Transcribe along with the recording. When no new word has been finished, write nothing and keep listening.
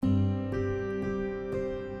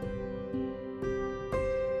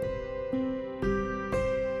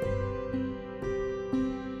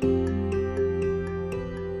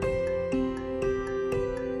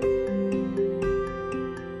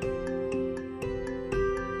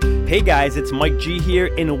Hey guys, it's Mike G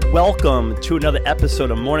here, and welcome to another episode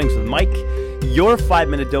of Mornings with Mike, your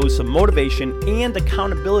 5-minute dose of motivation and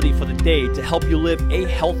accountability for the day to help you live a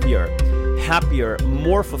healthier, happier,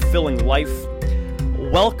 more fulfilling life.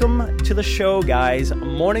 Welcome to the show, guys.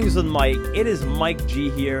 Mornings with Mike. It is Mike G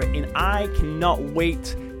here, and I cannot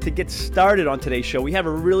wait to get started on today's show. We have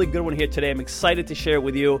a really good one here today. I'm excited to share it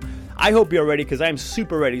with you. I hope you're ready because I am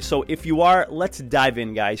super ready. So if you are, let's dive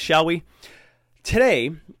in, guys, shall we?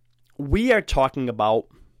 Today, we are talking about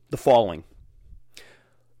the following.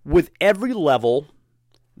 With every level,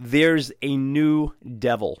 there's a new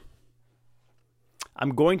devil.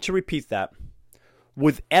 I'm going to repeat that.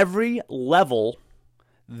 With every level,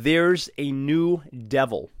 there's a new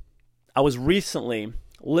devil. I was recently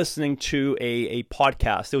listening to a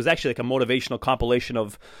podcast. It was actually like a motivational compilation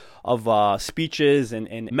of speeches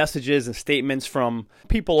and messages and statements from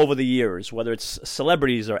people over the years, whether it's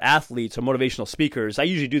celebrities or athletes or motivational speakers. I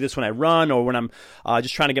usually do this when I run or when I'm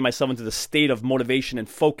just trying to get myself into the state of motivation and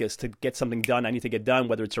focus to get something done I need to get done,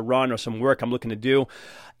 whether it's a run or some work I'm looking to do.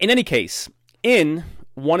 In any case, in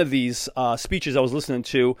one of these speeches I was listening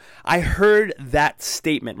to, I heard that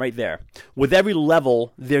statement right there. With every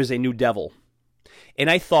level, there's a new devil. And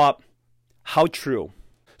I thought, how true.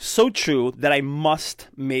 So true that I must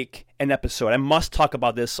make an episode. I must talk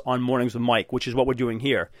about this on Mornings with Mike, which is what we're doing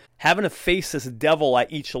here. Having to face this devil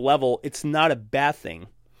at each level, it's not a bad thing.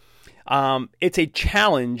 It's a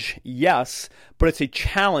challenge, yes, but it's a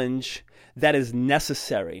challenge that is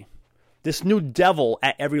necessary. This new devil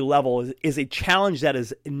at every level is a challenge that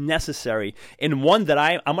is necessary, and one that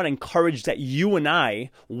I'm going to encourage that you and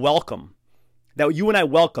I welcome.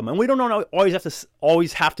 And we don't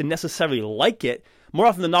always have to necessarily like it. More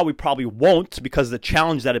often than not, we probably won't because of the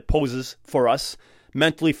challenge that it poses for us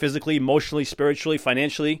mentally, physically, emotionally, spiritually,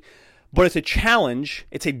 financially. But it's a challenge.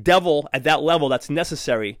 It's a devil at that level that's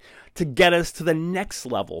necessary to get us to the next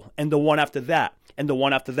level and the one after that and the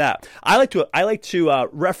one after that. I like to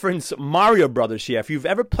reference Mario Brothers here. If you've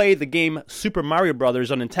ever played the game Super Mario Brothers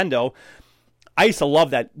on Nintendo, I used to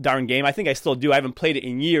love that darn game. I think I still do. I haven't played it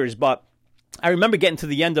in years, but I remember getting to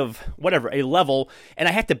the end of a level, and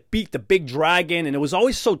I had to beat the big dragon, and it was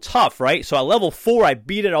always so tough, right? So at level 4, I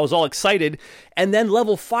beat it. I was all excited. And then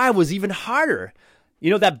level 5 was even harder.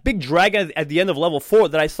 You know, that big dragon at the end of level 4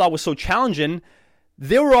 that I thought was so challenging,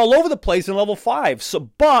 they were all over the place in level 5.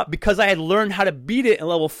 But because I had learned how to beat it in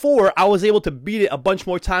level 4, I was able to beat it a bunch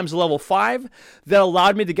more times in level 5 that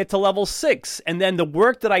allowed me to get to level 6. And then the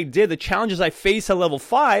work that I did, the challenges I faced at level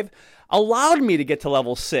 5, allowed me to get to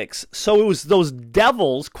level 6. So it was those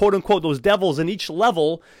devils, quote unquote, those devils in each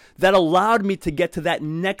level that allowed me to get to that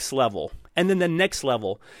next level and then the next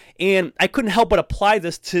level. And I couldn't help but apply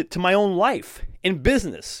this to my own life in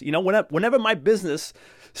business. You know, whenever my business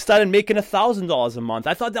started making $1,000 a month,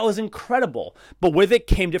 I thought that was incredible. But with it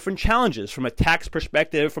came different challenges from a tax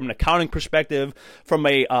perspective, from an accounting perspective, from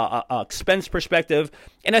a expense perspective.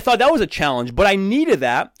 And I thought that was a challenge. But I needed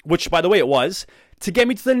that, which by the way it was, to get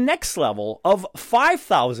me to the next level of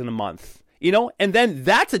 $5,000 a month, you know, and then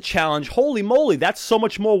that's a challenge. Holy moly, that's so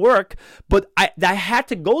much more work. But I had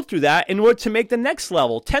to go through that in order to make the next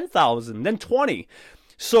level, 10,000, then 20.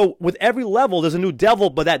 So with every level, there's a new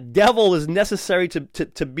devil, but that devil is necessary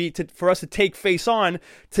for us to take face on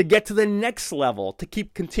to get to the next level, to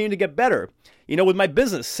continue to get better. You know, with my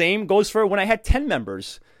business, same goes for when I had 10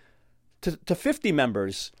 members, to 50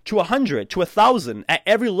 members, to 100, to 1,000. At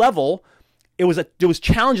every level, there was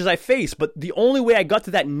challenges I faced, but the only way I got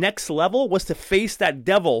to that next level was to face that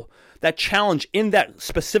devil, that challenge in that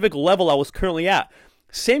specific level I was currently at.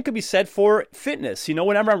 Same could be said for fitness. You know,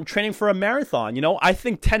 whenever I'm training for a marathon, you know, I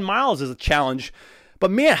think 10 miles is a challenge,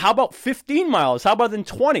 but man, how about 15 miles? How about then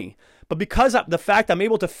 20? But because of the fact I'm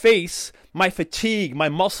able to face my fatigue, my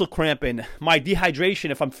muscle cramping, my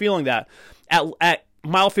dehydration, if I'm feeling that at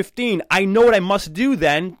mile 15, I know what I must do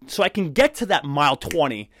then so I can get to that mile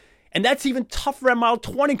 20. And that's even tougher at mile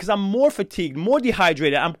 20 because I'm more fatigued, more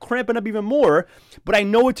dehydrated. I'm cramping up even more, but I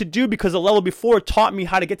know what to do because the level before taught me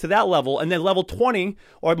how to get to that level. And then level 20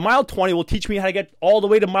 or mile 20 will teach me how to get all the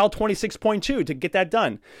way to mile 26.2 to get that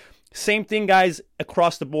done. Same thing, guys,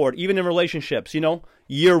 across the board, even in relationships. You know,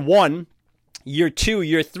 year 1, year 2,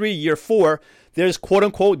 year 3, year 4, there's quote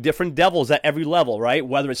unquote different devils at every level, right?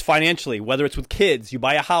 Whether it's financially, whether it's with kids, you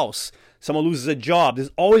buy a house, someone loses a job,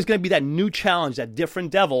 there's always going to be that new challenge, that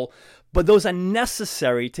different devil, but those are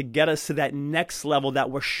necessary to get us to that next level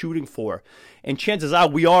that we're shooting for. And chances are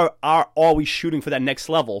we are always shooting for that next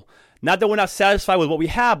level. Not that we're not satisfied with what we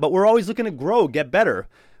have, but we're always looking to grow, get better.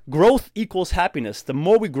 Growth equals happiness. The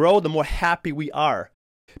more we grow, the more happy we are.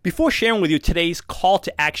 Before sharing with you today's call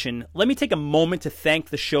to action, let me take a moment to thank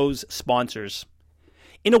the show's sponsors.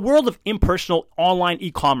 In a world of impersonal online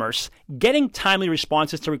e-commerce, getting timely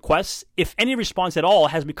responses to requests, if any response at all,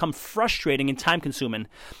 has become frustrating and time-consuming.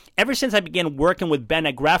 Ever since I began working with Ben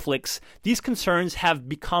at Graflix, these concerns have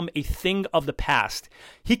become a thing of the past.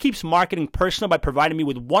 He keeps marketing personal by providing me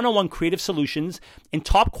with one-on-one creative solutions and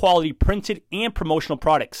top-quality printed and promotional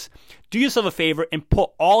products. Do yourself a favor and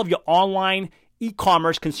put all of your online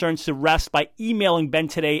e-commerce concerns to rest by emailing Ben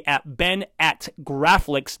today at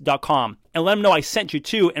ben@graflix.com and let him know I sent you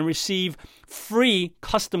too, and receive free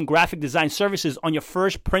custom graphic design services on your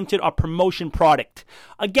first printed or promotion product.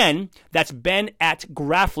 Again, that's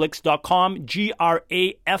ben@graflix.com,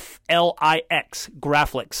 Graflix,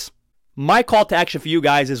 Graflix. My call to action for you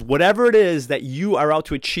guys is whatever it is that you are out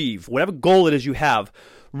to achieve, whatever goal it is you have,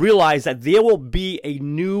 realize that there will be a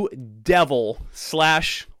new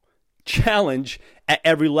devil/challenge at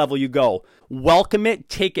every level you go. Welcome it,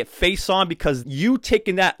 take it face on, because you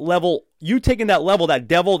taking that level, that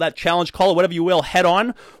devil, that challenge, call it whatever you will, head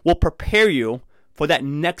on, will prepare you for that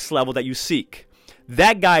next level that you seek.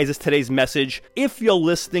 That, guys, is today's message. If you're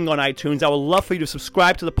listening on iTunes, I would love for you to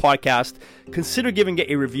subscribe to the podcast. Consider giving it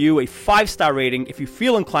a review, a 5-star rating if you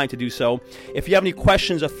feel inclined to do so. If you have any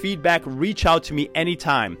questions or feedback, reach out to me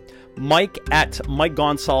anytime.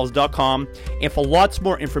 Mike@MikeGonsalves.com. And for lots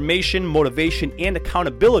more information, motivation, and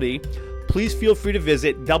accountability, please feel free to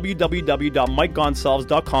visit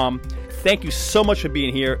www.MikeGonsalves.com. Thank you so much for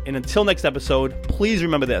being here. And until next episode, please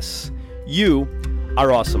remember this: you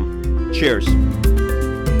are awesome. Cheers.